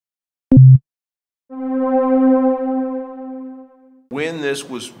When this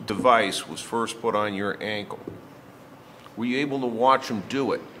device was first put on your ankle, were you able to watch him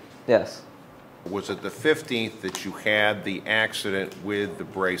do it? Yes. Was it the 15th that you had the accident with the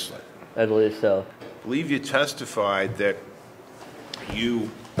bracelet? I believe so. I believe you testified that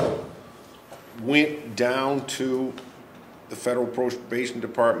you went down to the Federal Probation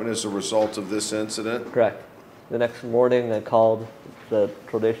Department as a result of this incident? Correct. The next morning I called the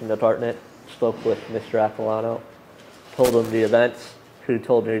probation department, spoke with Mr. Aquilano, told him the events, who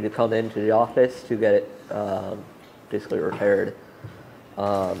told me to come into the office to get it basically repaired,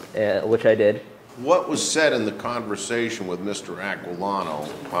 which I did. What was said in the conversation with Mr. Aquilano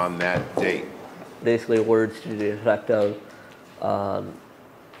on that date? Basically words to the effect of,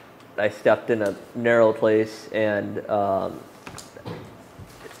 I stepped in a narrow place and got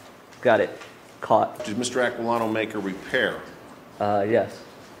it caught. Did Mr. Aquilano make a repair? Yes.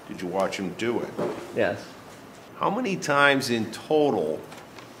 Did you watch him do it? Yes. How many times in total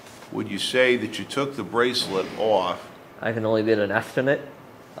would you say that you took the bracelet off? I can only get an estimate,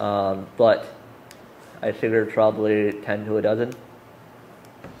 but I figured probably 10 to a dozen.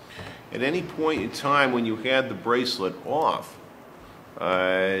 At any point in time when you had the bracelet off,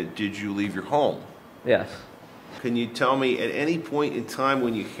 did you leave your home? Yes. Can you tell me at any point in time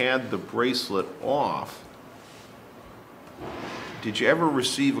when you had the bracelet off, did you ever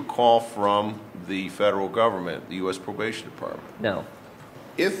receive a call from the federal government, the U.S. Probation Department? No.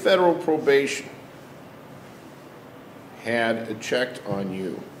 If federal probation had checked on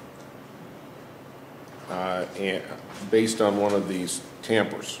you and based on one of these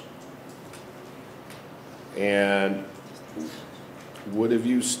tampers, and would have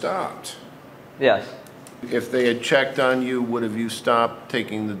you stopped? Yes. If they had checked on you, would have you stopped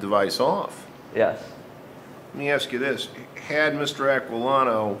taking the device off? Yes. Let me ask you this. Had Mr.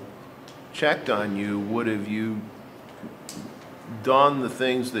 Aquilano checked on you, would have you done the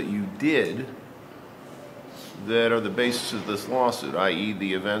things that you did that are the basis of this lawsuit, i.e.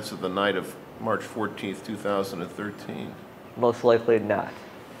 the events of the night of March 14th, 2013? Most likely not.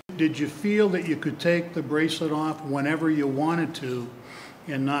 Did you feel that you could take the bracelet off whenever you wanted to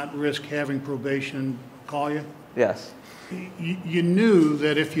and not risk having probation call you? Yes. You knew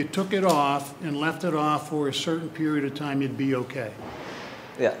that if you took it off and left it off for a certain period of time, you'd be okay.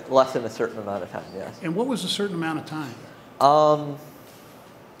 Yeah, less than a certain amount of time, yes. And what was a certain amount of time?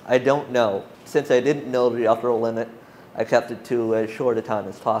 I don't know. Since I didn't know the upper limit, I kept it to as short a time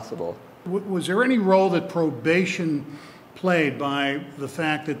as possible. Was there any role that probation played by the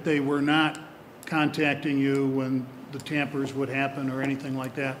fact that they were not contacting you when the tampers would happen or anything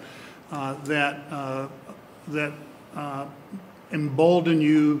like that, that emboldened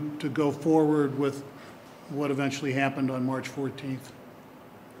you to go forward with what eventually happened on March 14th?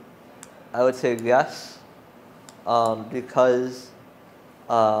 I would say yes, because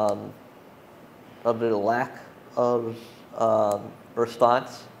of the lack of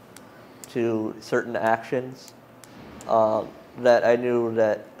response to certain actions that I knew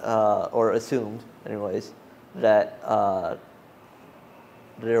that, or assumed anyways, that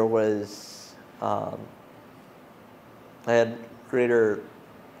there was, I had greater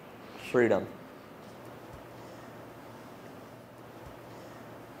freedom